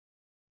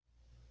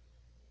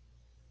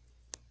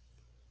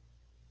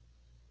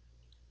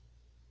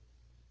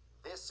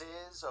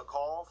This is a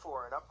call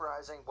for an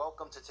uprising.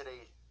 Welcome to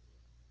today's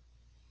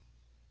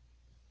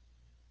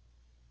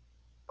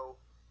show.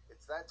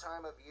 It's that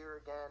time of year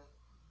again.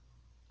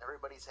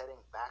 Everybody's heading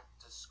back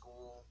to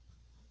school.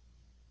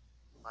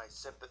 My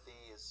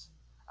sympathy is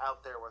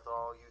out there with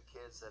all you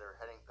kids that are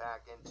heading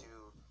back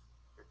into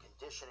your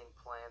conditioning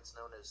plants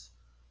known as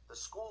the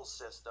school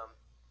system.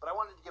 But I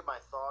wanted to give my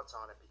thoughts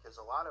on it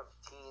because a lot of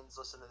teens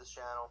listen to this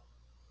channel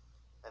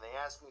and they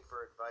ask me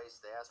for advice.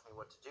 They ask me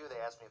what to do.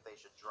 They ask me if they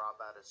should drop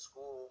out of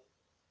school.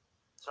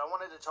 So I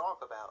wanted to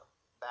talk about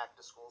back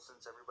to school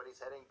since everybody's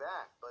heading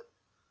back, but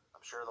I'm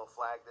sure they'll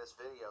flag this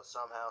video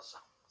somehow,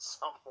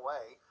 some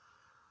way,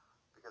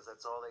 because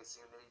that's all they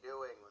seem to be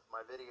doing with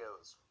my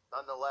videos.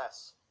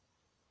 Nonetheless,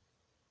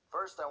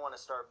 first I want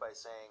to start by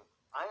saying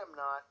I am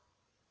not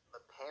the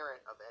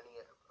parent of any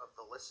of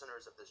the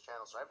listeners of this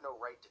channel, so I have no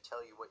right to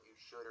tell you what you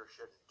should or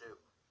shouldn't do.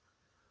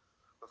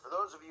 But for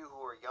those of you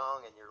who are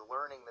young and you're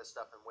learning this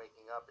stuff and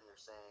waking up and you're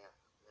saying,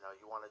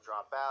 you want to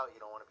drop out, you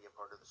don't want to be a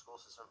part of the school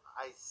system,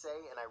 I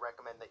say and I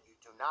recommend that you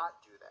do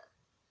not do that.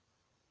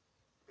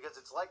 Because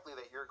it's likely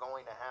that you're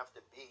going to have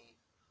to be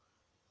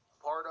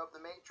part of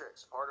the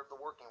matrix, part of the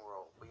working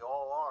world. We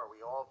all are.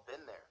 We all have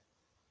been there.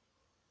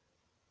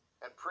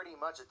 And pretty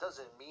much it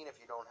doesn't mean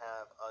if you don't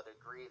have a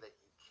degree that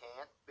you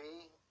can't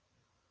be.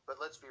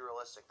 But let's be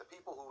realistic. The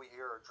people who we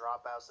hear are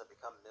dropouts that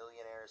become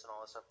millionaires and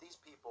all this stuff, these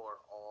people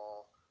are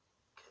all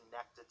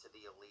connected to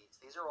the elites.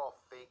 These are all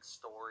fake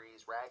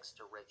stories, rags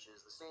to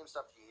riches, the same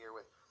stuff you hear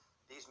with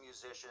these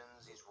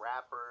musicians, these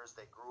rappers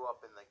that grew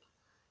up in the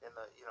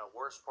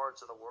worst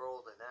parts of the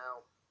world and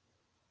now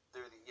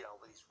they're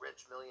these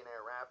rich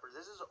millionaire rappers.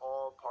 This is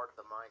all part of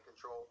the mind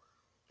control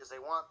because they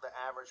want the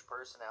average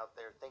person out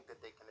there to think that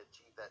they can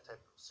achieve that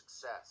type of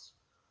success.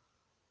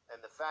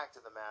 And the fact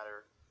of the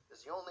matter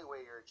is the only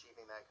way you're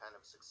achieving that kind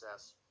of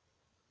success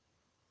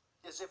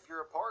is if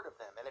you're a part of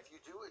them. And if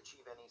you do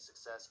achieve any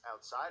success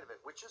outside of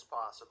it, which is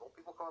possible,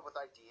 people come up with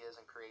ideas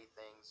and create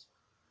things,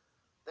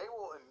 they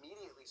will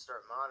immediately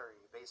start monitoring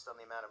you based on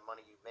the amount of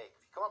money you make.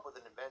 If you come up with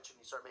an invention,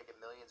 you start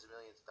making millions and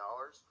millions of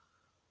dollars,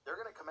 they're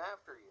going to come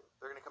after you.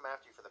 They're going to come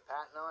after you for the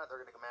patent on it. They're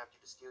going to come after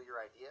you to steal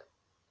your idea.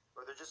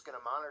 Or they're just going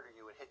to monitor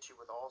you and hit you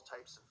with all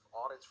types of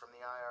audits from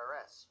the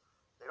IRS.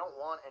 They don't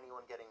want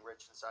anyone getting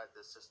rich inside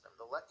this system.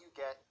 They'll let you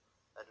get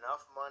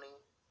enough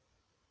money.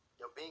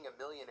 Being a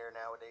millionaire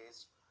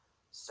nowadays,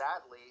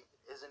 sadly,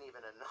 isn't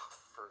even enough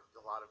for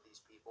a lot of these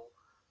people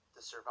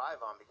to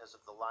survive on because of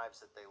the lives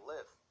that they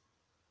live.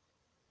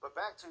 But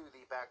back to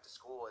the back to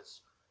school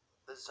is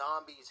the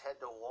zombies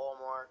head to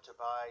Walmart to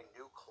buy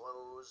new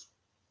clothes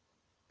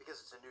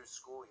because it's a new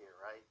school year,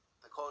 right?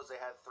 The clothes they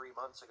had 3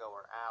 months ago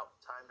are out.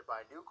 Time to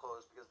buy new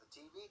clothes because the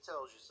TV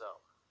tells you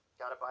so.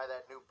 Got to buy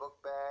that new book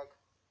bag.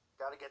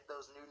 Got to get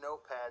those new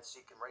notepads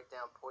so you can write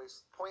down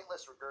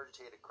pointless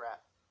regurgitated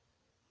crap.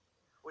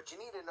 What you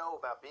need to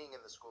know about being in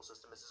the school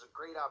system is it's a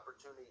great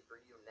opportunity for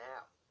you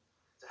now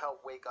to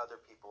help wake other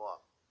people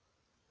up.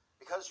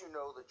 Because you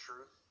know the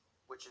truth,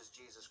 which is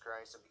Jesus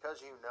Christ, and because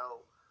you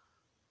know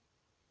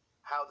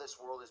how this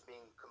world is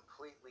being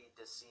completely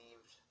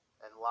deceived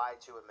and lied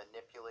to and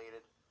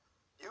manipulated,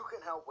 you can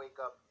help wake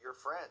up your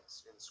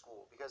friends in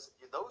school because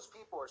those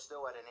people are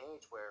still at an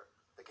age where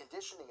the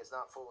conditioning is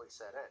not fully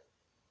set in.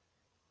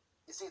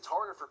 You see, it's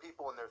harder for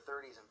people in their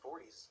 30s and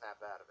 40s to snap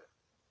out of it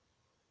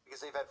because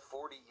they've had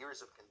 40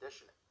 years of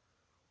conditioning.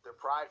 They're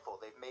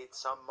prideful. They've made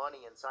some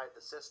money inside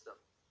the system.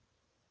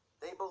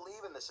 They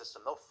believe in the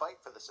system. They'll fight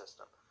for the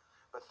system.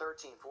 But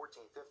 13,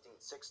 14, 15,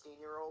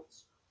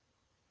 16-year-olds,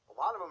 a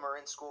lot of them are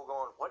in school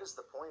going, what is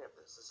the point of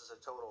this? This is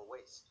a total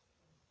waste.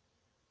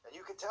 And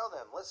you can tell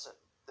them, listen,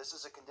 this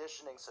is a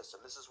conditioning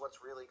system. This is what's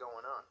really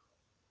going on.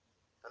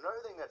 Another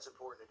thing that's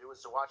important to do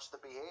is to watch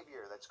the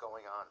behavior that's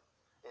going on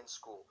in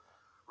school.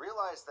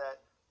 Realize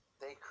that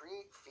they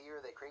create fear,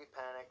 they create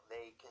panic,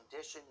 they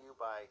condition you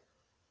by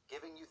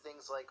giving you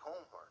things like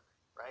homework,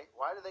 right?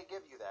 Why do they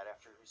give you that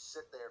after you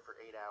sit there for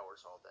 8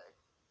 hours all day?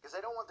 Because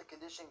they don't want the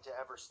conditioning to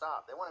ever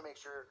stop. They want to make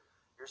sure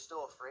you're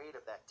still afraid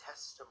of that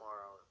test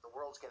tomorrow. The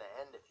world's going to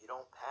end if you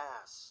don't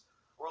pass.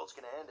 The world's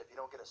going to end if you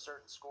don't get a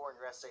certain score in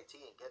your SAT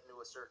and get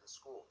into a certain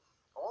school.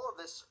 All of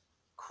this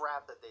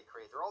crap that they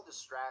create, they're all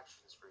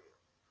distractions for you.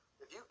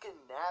 If you can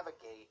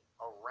navigate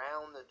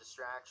around the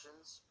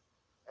distractions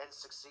and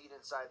succeed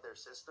inside their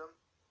system,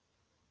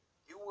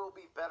 you will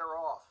be better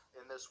off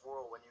in this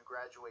world when you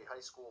graduate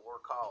high school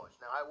or college.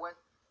 Now, I went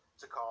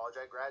to college.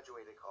 I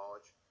graduated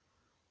college.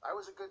 I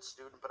was a good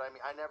student, but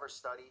I never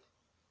studied,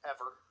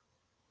 ever.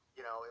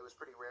 It was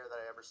pretty rare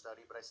that I ever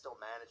studied, but I still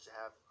managed to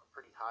have a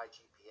pretty high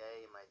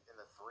GPA in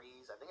the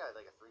threes. I think I had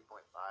like a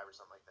 3.5 or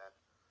something like that.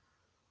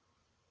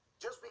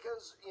 Just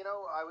because,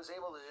 I was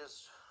able to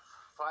just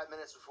 5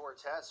 minutes before a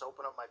test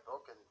open up my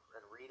book and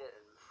read it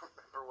and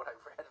remember what I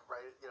read and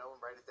write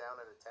it down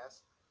in a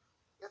test.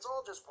 It's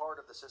all just part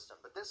of the system.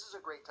 But this is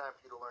a great time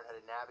for you to learn how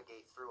to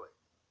navigate through it.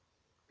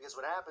 Because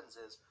what happens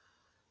is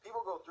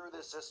people go through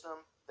this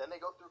system, then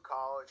they go through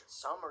college.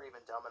 Some are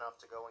even dumb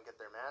enough to go and get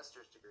their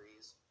master's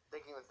degrees,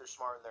 thinking that they're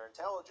smart and they're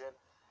intelligent.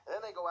 And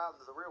then they go out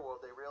into the real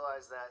world. They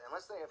realize that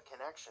unless they have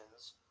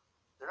connections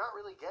They're not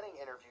really getting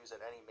interviews at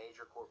any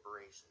major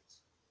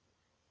corporations.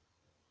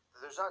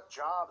 There's not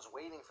jobs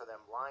waiting for them,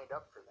 lined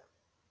up for them.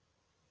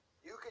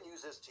 You can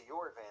use this to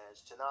your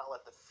advantage to not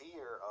let the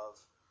fear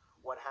of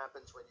what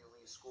happens when you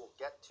leave school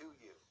get to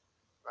you,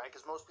 right?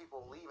 Because most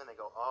people leave and they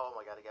go, oh,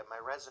 I got to get my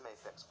resume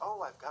fixed.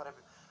 Oh,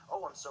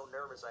 I'm so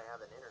nervous I have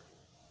an interview.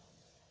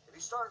 If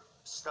you start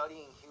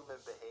studying human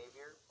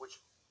behavior, which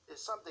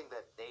is something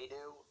that they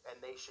do and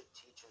they should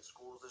teach in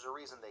schools, there's a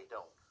reason they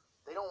don't.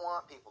 They don't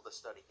want people to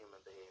study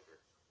human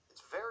behavior.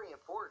 It's very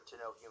important to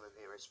know human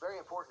behavior. It's very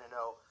important to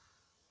know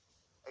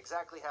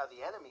exactly how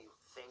the enemy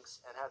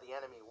thinks and how the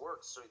enemy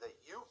works so that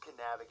you can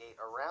navigate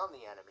around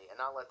the enemy and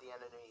not let the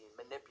enemy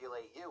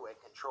manipulate you and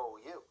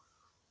control you.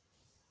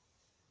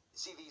 You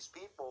see, these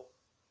people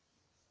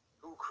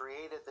who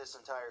created this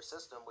entire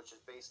system, which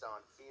is based on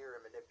fear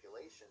and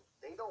manipulation,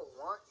 they don't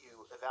want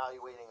you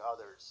evaluating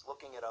others,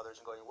 looking at others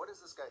and going, what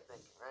is this guy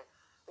thinking, right?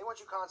 They want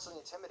you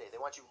constantly intimidated.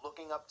 They want you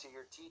looking up to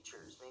your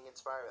teachers, being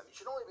inspired by them. You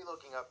should only be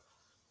looking up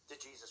to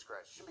Jesus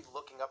Christ. You shouldn't be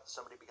looking up to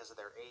somebody because of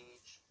their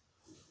age,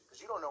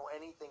 because you don't know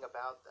anything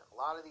about them. A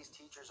lot of these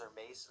teachers are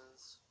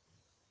Masons.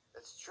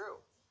 That's true.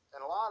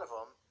 And a lot of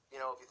them,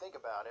 if you think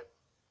about it,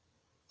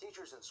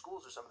 teachers in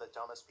schools are some of the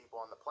dumbest people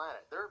on the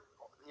planet. They're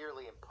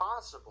nearly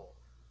impossible.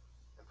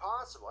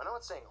 I'm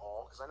not saying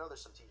all, because I know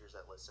there's some teachers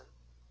that listen.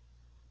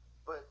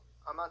 But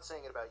I'm not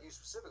saying it about you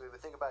specifically, but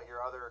think about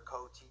your other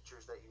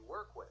co-teachers that you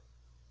work with.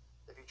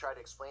 If you try to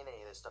explain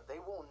any of this stuff, they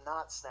will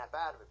not snap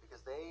out of it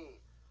because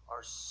they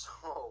are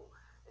so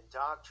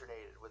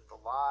indoctrinated with the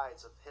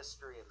lies of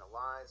history and the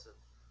lies of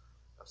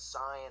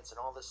science and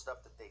all this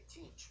stuff that they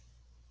teach,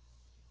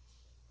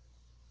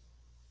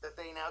 that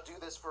they now do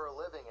this for a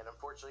living and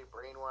unfortunately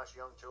brainwash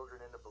young children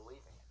into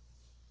believing it.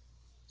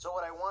 So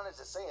what I wanted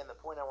to say, and the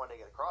point I wanted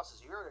to get across,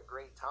 is you're at a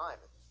great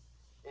time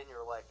in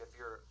your life if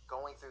you're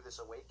going through this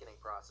awakening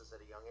process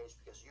at a young age,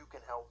 because you can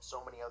help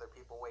so many other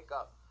people wake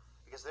up,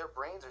 because their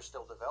brains are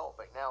still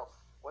developing. Now,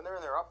 when they're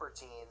in their upper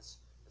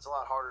teens, it's a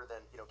lot harder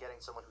than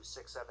getting someone who's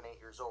 6, 7, 8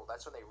 years old.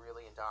 That's when they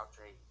really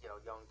indoctrinate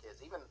young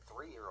kids, even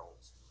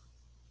 3-year-olds,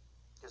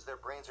 because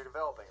their brains are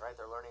developing, right?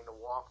 They're learning to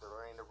walk, they're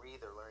learning to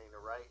read, they're learning to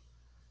write.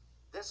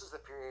 This is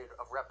the period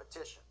of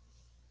repetition.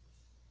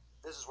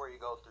 This is where you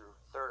go through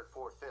 3rd,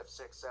 4th, 5th,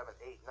 6th, 7th,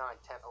 8th,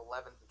 9th, 10th,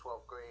 11th, and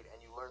 12th grade, and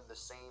you learn the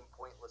same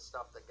pointless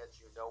stuff that gets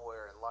you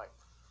nowhere in life.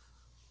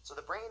 So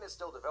the brain is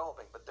still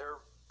developing, but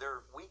they're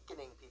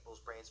weakening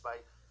people's brains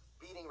by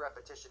beating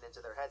repetition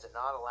into their heads and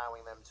not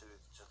allowing them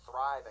to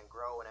thrive and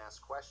grow and ask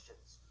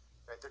questions.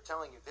 Right? They're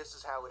telling you this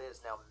is how it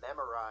is. Now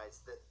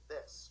memorize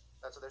this.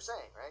 That's what they're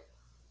saying, right?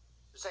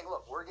 They're saying,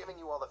 look, we're giving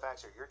you all the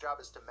facts here. Your job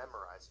is to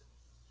memorize it.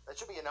 That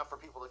should be enough for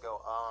people to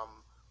go,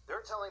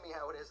 they're telling me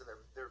how it is, and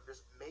they're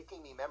just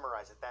making me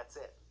memorize it. That's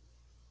it.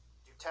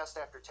 Do test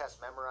after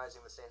test,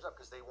 memorizing the same stuff,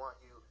 because they want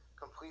you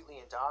completely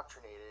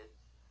indoctrinated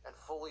and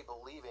fully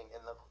believing in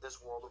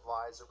this world of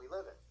lies that we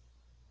live in.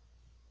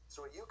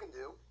 So what you can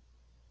do,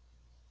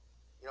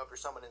 if you're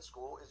someone in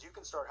school, is you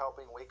can start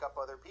helping wake up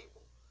other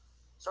people.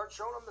 Start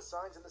showing them the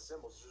signs and the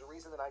symbols. There's a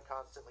reason that I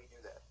constantly do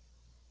that.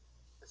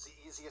 It's the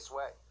easiest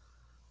way.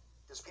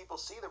 Because people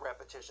see the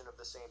repetition of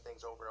the same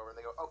things over and over, and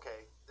they go,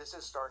 okay, this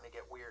is starting to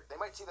get weird. They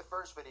might see the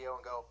first video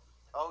and go,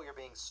 oh, you're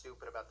being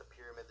stupid about the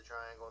pyramid, the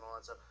triangle, and all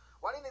that stuff.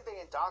 Why do you think they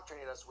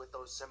indoctrinate us with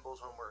those symbols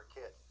when we're a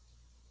kid?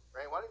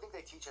 Right? Why do you think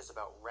they teach us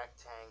about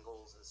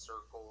rectangles and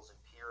circles and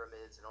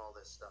pyramids and all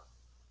this stuff?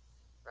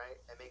 Right?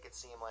 And make it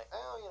seem like,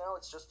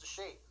 it's just a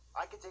shape.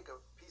 I could take a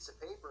piece of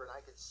paper and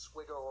I could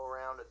squiggle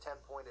around a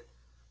 10-pointed,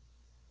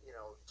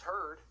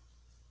 turd,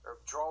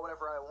 or draw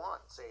whatever I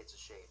want and say it's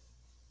a shape.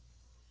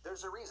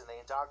 There's a reason they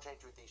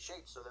indoctrinate you with these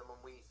shapes, so then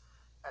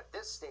at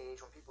this stage,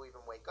 when people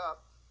even wake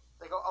up,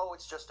 they go, oh,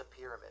 it's just a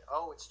pyramid.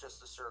 Oh, it's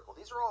just a circle.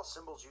 These are all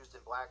symbols used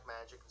in black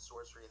magic and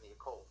sorcery and the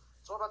occult.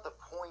 It's all about the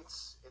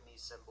points in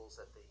these symbols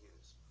that they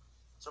use.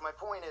 So my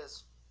point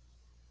is,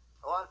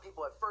 a lot of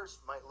people at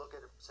first might look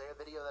at, say, a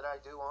video that I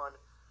do on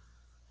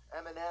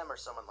Eminem or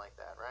someone like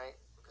that, right?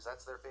 Because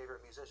that's their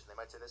favorite musician. They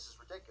might say, this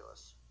is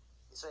ridiculous.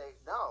 You say,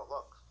 no,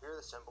 look, here are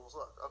the symbols,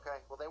 look.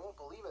 Okay, well, they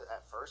won't believe it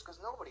at first because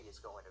nobody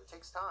is going to. It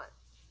takes time.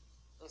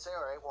 And you say,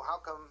 all right, well,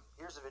 how come,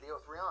 here's a video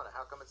with Rihanna,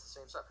 how come it's the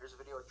same stuff? Here's a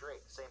video with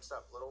Drake, same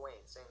stuff. Lil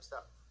Wayne, same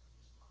stuff.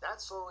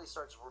 That slowly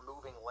starts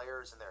removing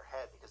layers in their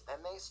head, because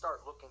then they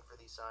start looking for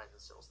these signs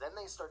and symbols. Then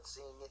they start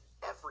seeing it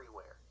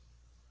everywhere.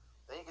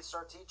 Then you can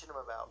start teaching them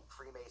about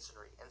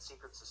Freemasonry and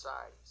secret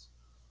societies,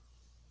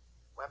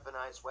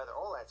 weaponized weather,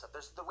 all that stuff.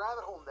 The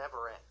rabbit hole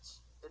never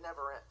ends. It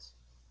never ends.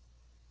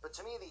 But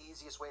to me, the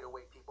easiest way to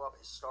wake people up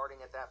is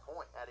starting at that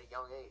point, at a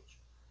young age.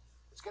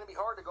 It's going to be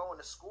hard to go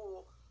into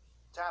school,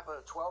 tap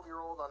a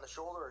 12-year-old on the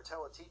shoulder, or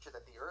tell a teacher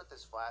that the earth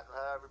is flat and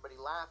have everybody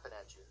laughing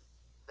at you.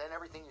 Then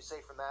everything you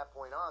say from that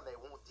point on, they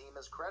won't deem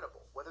as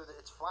credible. Whether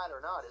it's flat or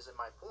not isn't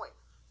my point.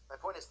 My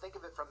point is, think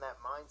of it from that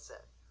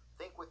mindset.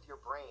 Think with your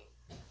brain.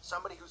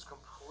 Somebody who's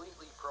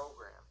completely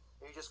programmed,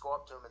 and you just go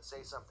up to them and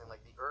say something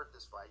like the earth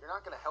is flat, you're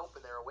not going to help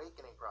in their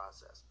awakening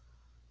process.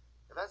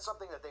 If that's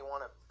something that they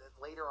want to,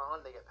 later on,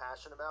 they get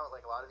passionate about,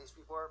 like a lot of these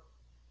people are,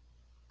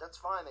 that's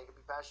fine. They can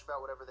be passionate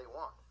about whatever they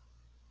want.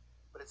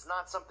 But it's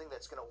not something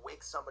that's going to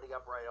wake somebody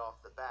up right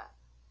off the bat.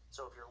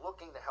 So if you're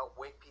looking to help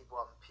wake people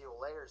up and peel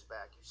layers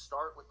back, you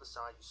start with the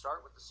sign, you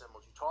start with the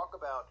symbols, you talk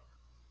about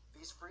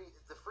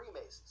the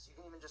Freemasons. You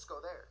can even just go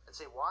there and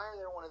say, why are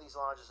there one of these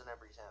lodges in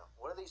every town?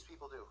 What do these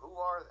people do? Who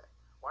are they?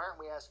 Why aren't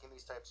we asking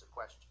these types of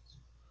questions?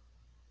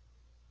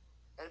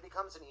 And it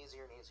becomes an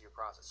easier and easier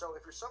process. So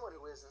if you're someone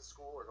who is in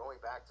school or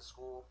going back to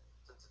school,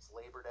 since it's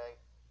Labor Day,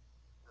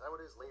 is that what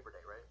it is? Labor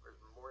Day, right? Or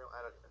Memorial?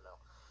 I don't even know.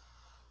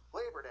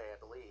 Labor Day, I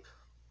believe.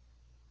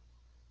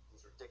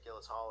 These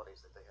ridiculous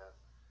holidays that they have.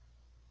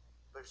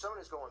 But if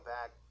someone is going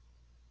back,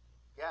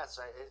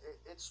 yes,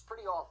 it's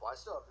pretty awful. I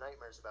still have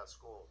nightmares about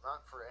school,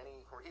 not for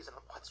any reason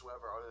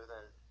whatsoever other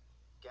than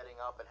getting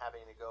up and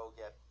having to go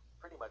get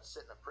pretty much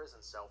sit in a prison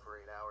cell for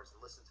 8 hours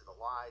and listen to the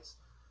lies,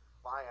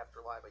 lie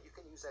after lie. But you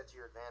can use that to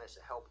your advantage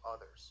to help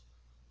others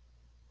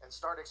and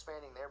start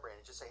expanding their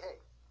brain and just say, hey,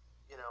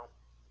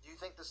 do you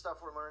think the stuff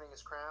we're learning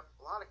is crap?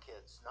 A lot of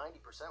kids, 90%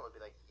 would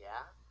be like,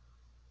 yeah.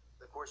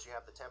 Of course, you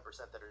have the 10%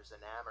 that are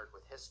enamored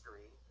with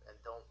history and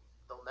they'll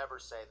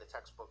never say the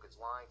textbook is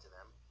lying to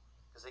them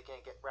because they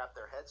can't wrap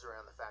their heads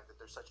around the fact that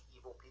there's such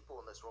evil people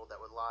in this world that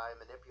would lie,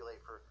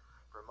 manipulate for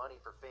money,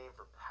 for fame,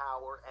 for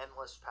power,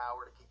 endless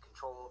power to keep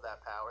control of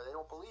that power. They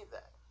don't believe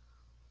that.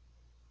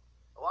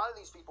 A lot of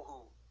these people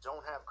who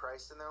don't have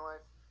Christ in their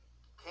life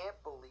can't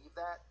believe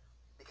that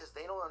because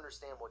they don't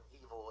understand what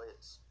evil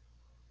is.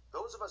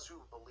 Those of us who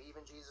believe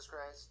in Jesus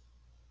Christ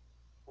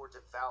or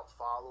devout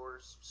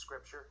followers of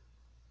Scripture,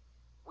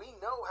 we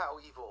know how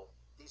evil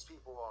these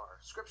people are.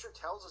 Scripture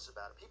tells us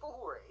about it. People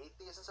who are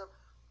atheists and stuff,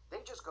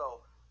 they just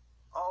go,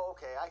 oh,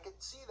 okay, I could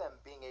see them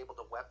being able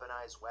to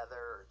weaponize weather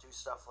or do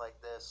stuff like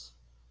this.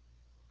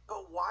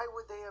 But why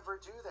would they ever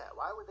do that?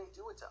 Why would they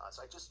do it to us?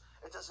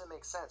 It doesn't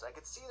make sense. I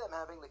could see them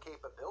having the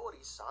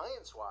capabilities,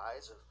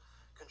 science-wise, of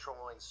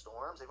controlling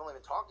storms. They've only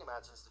been talking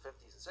about it since the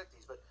 50s and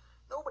 60s, but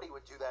nobody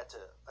would do that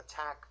to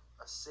attack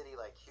a city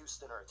like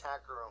Houston or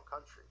attack our own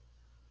country.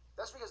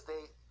 That's because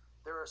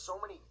there are so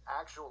many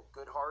actual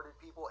good-hearted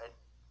people and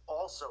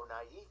also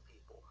naive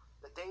people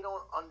that they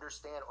don't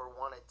understand or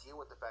want to deal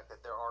with the fact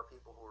that there are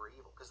people who are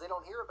evil because they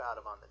don't hear about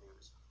them on the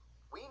news.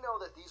 We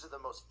know that these are the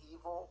most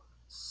evil,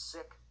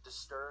 sick,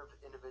 disturbed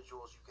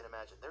individuals you can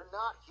imagine. They're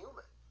not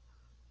human.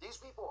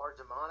 These people are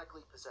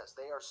demonically possessed.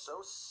 They are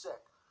so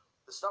sick.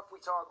 The stuff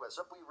we talk about,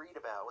 stuff we read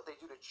about, what they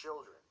do to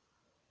children.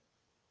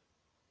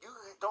 You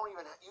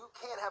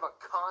can't have a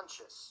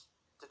conscience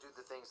to do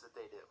the things that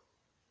they do.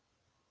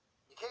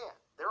 You can't.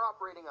 They're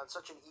operating on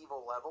such an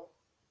evil level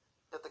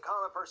that the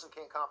common person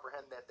can't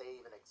comprehend that they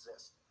even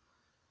exist.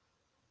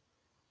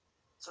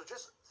 So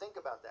just think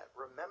about that.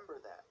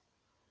 Remember that.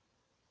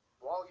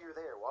 While you're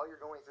there, while you're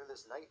going through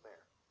this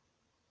nightmare.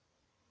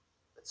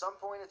 At some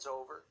point it's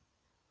over,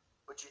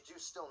 but you do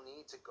still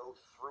need to go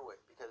through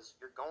it because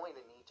you're going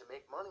to need to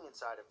make money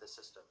inside of the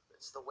system.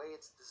 It's the way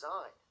it's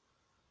designed.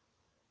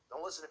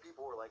 Don't listen to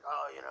people who are like,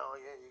 oh, you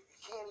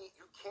can't eat.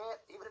 You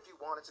can't, even if you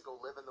wanted to go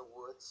live in the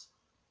woods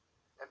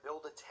and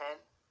build a tent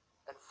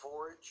and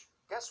forage,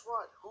 guess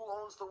what? Who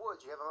owns the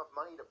woods? You have enough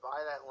money to buy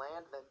that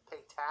land and then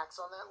pay tax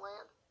on that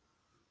land?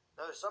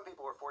 Now, there's some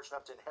people who are fortunate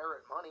enough to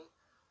inherit money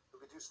who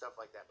could do stuff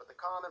like that, but the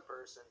common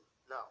person,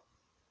 no.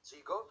 So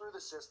you go through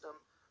the system,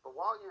 but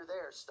while you're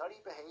there,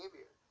 study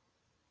behavior,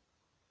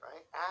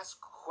 right? Ask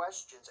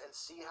questions and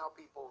see how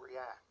people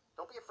react.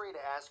 Don't be afraid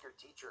to ask your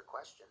teacher a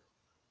question,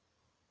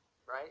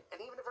 right? And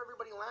even if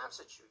everybody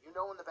laughs at you, you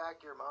know in the back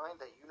of your mind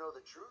that you know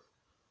the truth.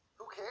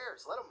 Who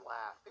cares? Let them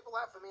laugh. People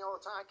laugh at me all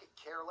the time. I could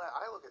care less.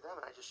 I look at them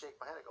and I just shake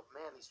my head. I go,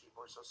 man, these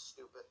people are so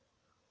stupid.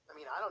 I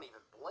mean, I don't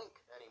even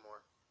blink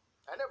anymore.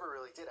 I never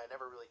really did. I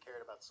never really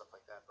cared about stuff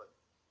like that. But,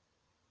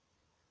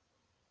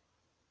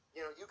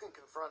 you can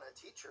confront a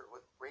teacher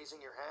with raising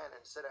your hand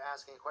and instead of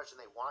asking a question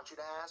they want you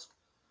to ask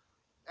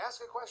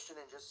a question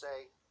and just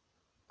say,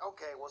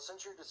 okay, well,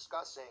 since you're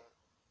discussing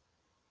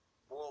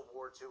World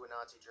War II and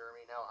Nazi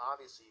Germany, now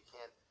obviously you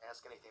can't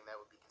ask anything that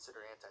would be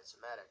considered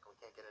anti-Semitic. We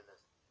can't get into,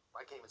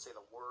 I can't even say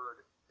the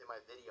word in my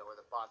video or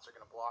the bots are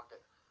going to block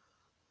it.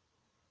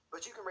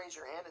 But you can raise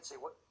your hand and say,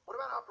 what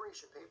about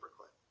Operation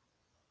Paperclip?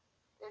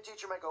 And your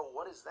teacher might go,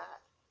 what is that?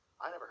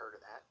 I never heard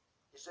of that.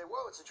 You say,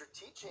 whoa, since you're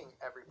teaching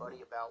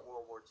everybody about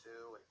World War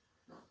II and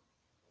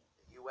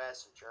the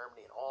U.S. and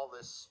Germany and all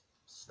this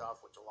stuff,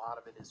 which a lot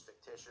of it is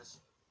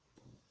fictitious,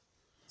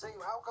 say,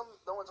 how come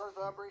no one talks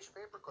about Operation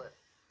Paperclip?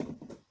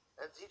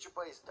 And the teacher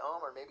plays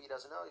dumb or maybe he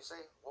doesn't know. You say,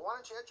 well, why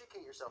don't you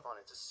educate yourself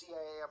on it? It's a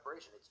CIA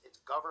operation.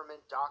 It's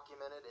government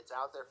documented. It's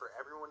out there for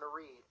everyone to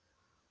read.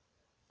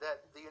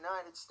 That the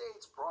United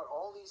States brought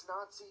all these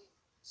Nazi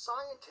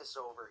scientists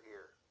over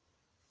here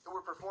who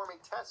were performing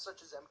tests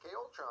such as MK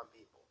Ultra on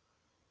people.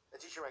 The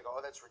teacher might go,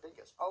 oh, that's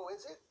ridiculous. Oh,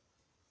 is it?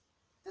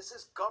 This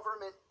is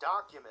government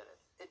documented,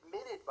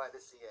 admitted by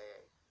the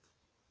CIA.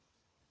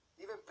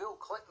 Even Bill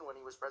Clinton, when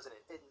he was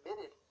president,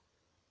 admitted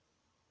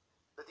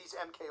that these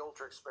MK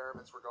Ultra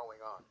experiments were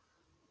going on.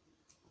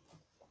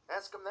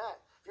 Ask him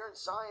that. If you're in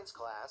science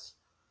class,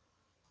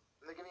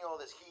 and they're giving you all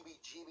this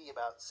heebie-jeebie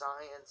about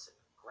science and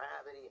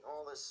gravity and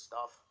all this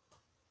stuff,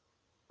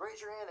 Raise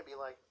your hand and be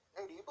like,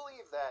 hey, do you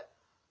believe that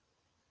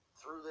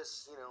through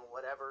this,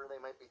 whatever they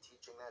might be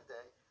teaching that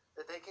day,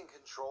 that they can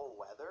control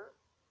weather?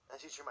 And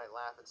the teacher might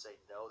laugh and say,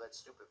 no, that's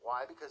stupid.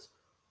 Why? Because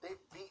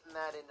they've beaten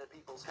that into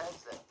people's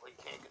heads that, well,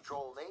 you can't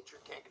control nature,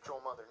 can't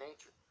control Mother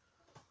Nature.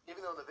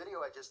 Even though in the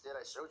video I just did,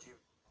 I showed you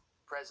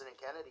President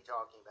Kennedy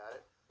talking about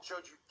it,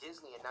 showed you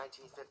Disney in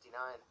 1959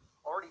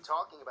 already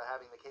talking about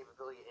having the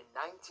capability in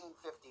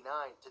 1959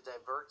 to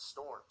divert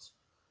storms,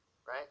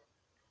 right?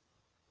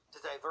 To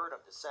divert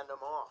them, to send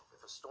them off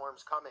if a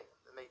storm's coming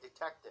and they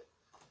detect it,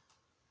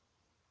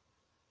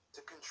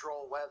 to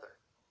control weather.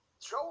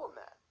 Show them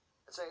that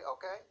and say,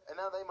 okay. And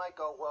now they might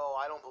go, well,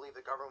 I don't believe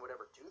the government would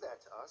ever do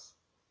that to us.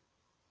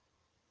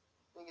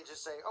 You can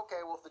just say,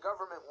 okay, well, if the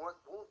government won't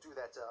do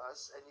that to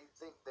us, and you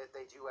think that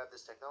they do have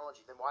this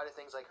technology, then why do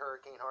things like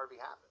Hurricane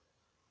Harvey happen?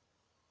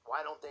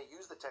 Why don't they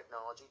use the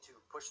technology to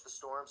push the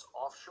storms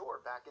offshore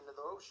back into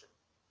the ocean?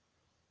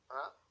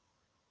 Huh?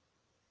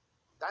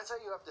 That's how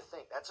you have to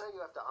think. That's how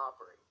you have to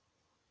operate.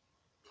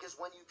 Because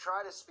when you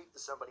try to speak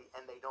to somebody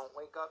and they don't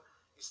wake up,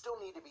 you still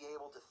need to be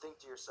able to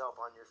think to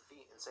yourself on your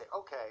feet and say,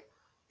 okay,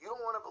 you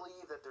don't want to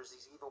believe that there's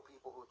these evil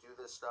people who do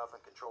this stuff and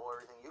control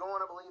everything. You don't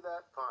want to believe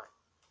that? Fine.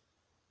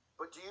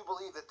 But do you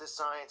believe that this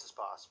science is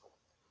possible?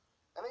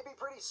 And they'd be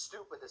pretty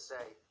stupid to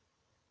say,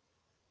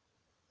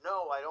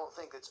 no, I don't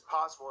think it's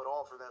possible at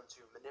all for them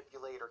to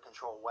manipulate or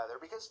control weather,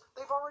 because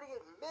they've already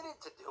admitted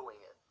to doing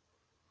it.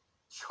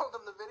 Show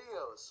them the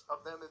videos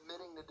of them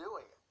admitting to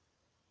doing it.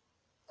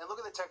 And look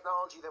at the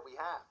technology that we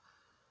have.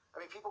 I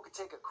mean, people could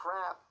take a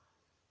crap,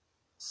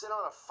 sit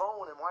on a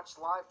phone and watch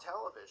live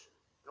television.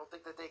 You don't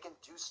think that they can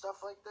do stuff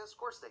like this?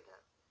 Of course they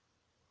can.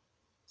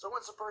 So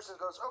once a person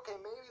goes, okay,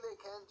 maybe they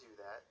can do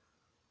that,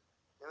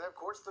 and then, of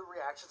course, the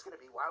reaction is going to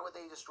be, why would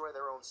they destroy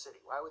their own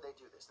city? Why would they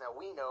do this? Now,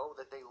 we know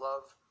that they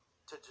love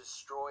to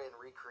destroy and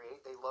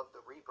recreate. They love the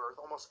rebirth.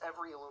 Almost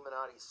every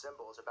Illuminati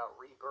symbol is about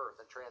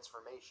rebirth and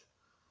transformation.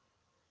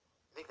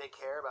 You think they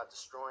care about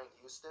destroying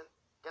Houston?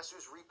 Guess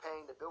who's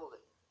repaying the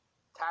building?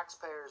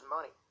 Taxpayers'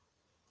 money.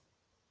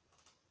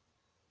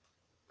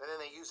 And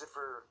then they use it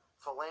for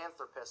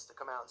philanthropists to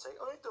come out and say,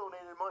 oh, I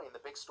donated money. And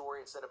the big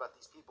story, instead about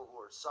these people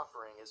who are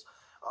suffering, is,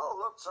 oh,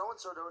 look,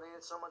 so-and-so donated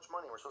so much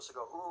money. We're supposed to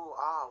go, ooh,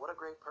 what a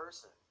great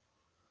person.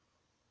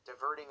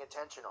 Diverting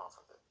attention off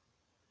of it.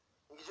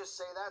 You can just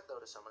say that,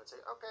 though, to someone and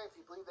say, okay, if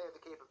you believe they have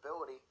the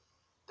capability,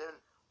 then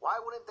why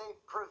wouldn't they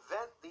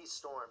prevent these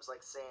storms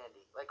like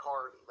Sandy, like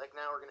Harvey, like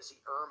now we're going to see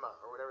Irma,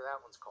 or whatever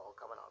that one's called,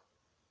 coming up?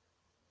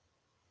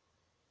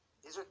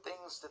 These are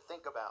things to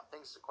think about,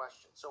 things to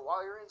question. So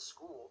while you're in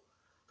school,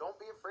 don't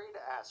be afraid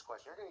to ask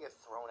questions. You're going to get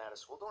thrown out of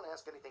school. Don't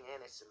ask anything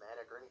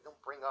anti-Semitic or anything.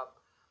 Don't bring up,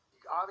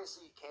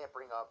 obviously you can't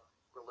bring up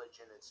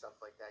religion and stuff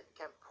like that. You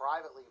can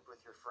privately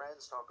with your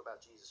friends talk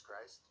about Jesus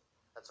Christ.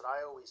 That's what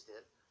I always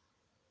did.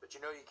 But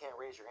you can't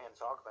raise your hand and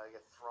talk about it. You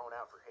get thrown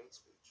out for hate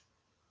speech.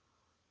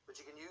 But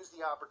you can use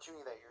the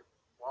opportunity that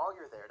while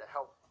you're there to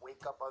help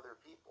wake up other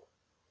people.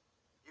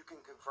 You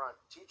can confront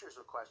teachers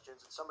with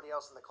questions, and somebody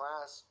else in the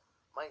class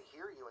might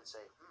hear you and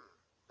say,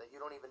 that you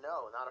don't even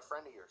know, not a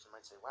friend of yours, and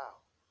might say, wow,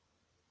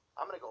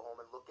 I'm going to go home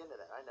and look into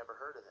that. I never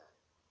heard of that.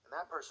 And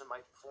that person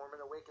might form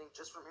an awakening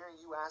just from hearing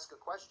you ask a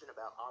question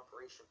about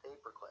Operation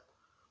Paperclip,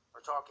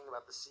 or talking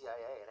about the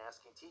CIA and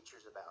asking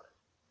teachers about it.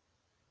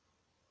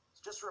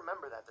 So just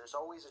remember that there's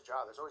always a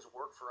job, there's always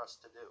work for us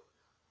to do.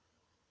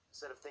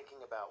 Instead of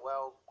thinking about,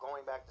 well,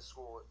 going back to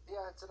school,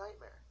 yeah, it's a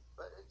nightmare.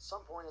 But at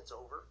some point it's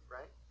over,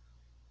 right?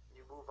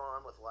 You move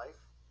on with life.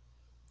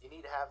 You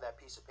need to have that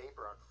piece of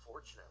paper,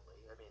 unfortunately.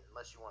 I mean,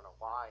 unless you want to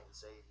lie and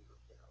say you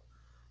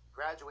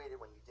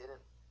graduated when you didn't.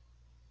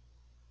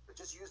 But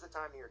just use the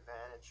time to your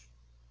advantage.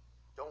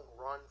 Don't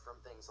run from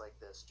things like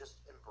this.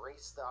 Just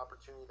embrace the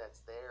opportunity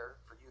that's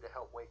there for you to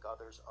help wake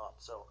others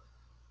up. So,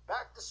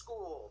 back to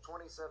school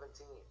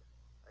 2017,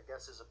 I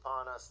guess, is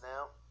upon us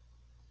now.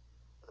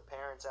 For the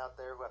parents out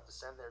there who have to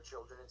send their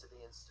children into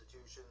the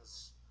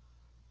institutions,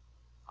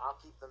 I'll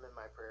keep them in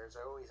my prayers.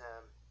 I always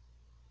am.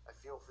 I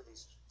feel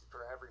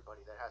for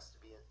everybody that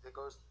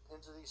goes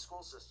into these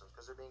school systems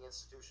because they're being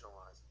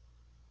institutionalized.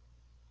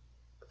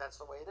 But that's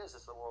the way it is.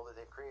 It's the world that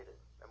they've created.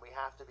 And we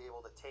have to be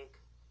able to take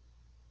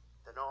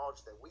the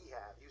knowledge that we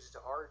have, use it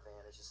to our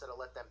advantage, instead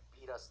of let them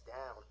beat us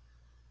down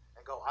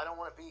and go, I don't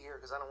want to be here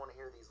because I don't want to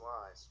hear these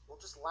lies. Well,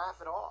 just laugh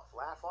it off.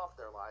 Laugh off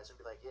their lies and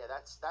be like, yeah,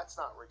 that's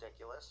not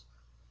ridiculous.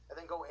 And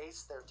then go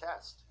ace their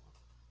test.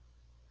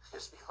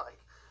 Just be like,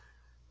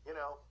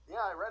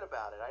 yeah, I read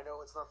about it. I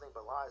know it's nothing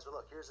but lies. But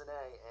look, here's an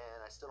A, and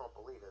I still don't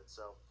believe it.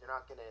 So you're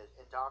not going to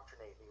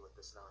indoctrinate me with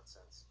this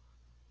nonsense.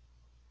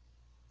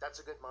 That's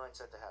a good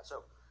mindset to have.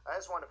 So I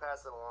just wanted to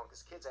pass that along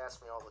because kids ask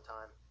me all the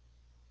time,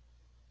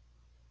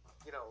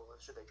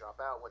 should they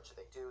drop out? What should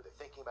they do? They're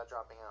thinking about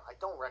dropping out. I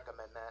don't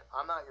recommend that.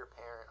 I'm not your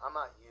parent. I'm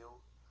not you.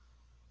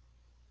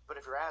 But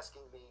if you're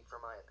asking me for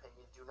my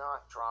opinion, do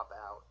not drop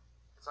out.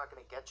 It's not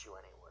going to get you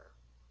anywhere.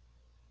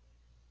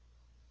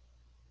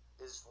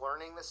 Is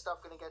learning this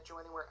stuff going to get you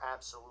anywhere?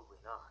 Absolutely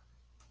not.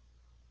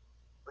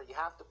 But you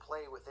have to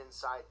play with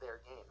inside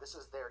their game. This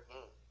is their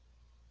game.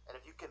 And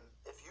if you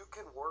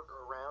can work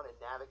around and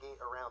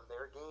navigate around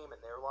their game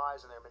and their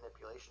lies and their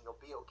manipulation,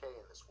 you'll be okay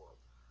in this world.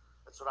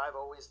 That's what I've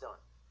always done.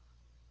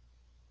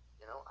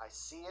 You know, I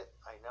see it,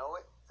 I know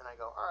it, and I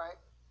go, all right,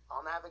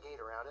 I'll navigate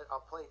around it.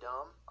 I'll play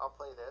dumb. I'll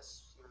play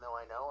this, even though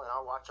I know, and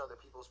I'll watch other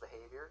people's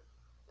behavior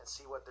and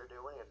see what they're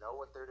doing and know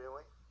what they're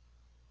doing.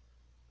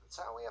 That's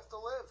how we have to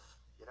live,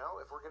 you know,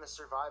 if we're going to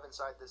survive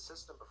inside this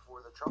system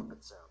before the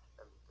trumpet sound.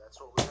 And that's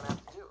what we're going to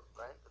have to do,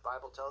 right? The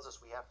Bible tells us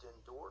we have to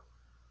endure,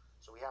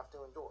 so we have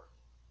to endure.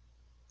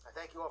 I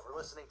thank you all for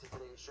listening to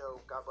today's show.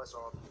 God bless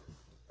all of you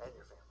and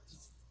your families.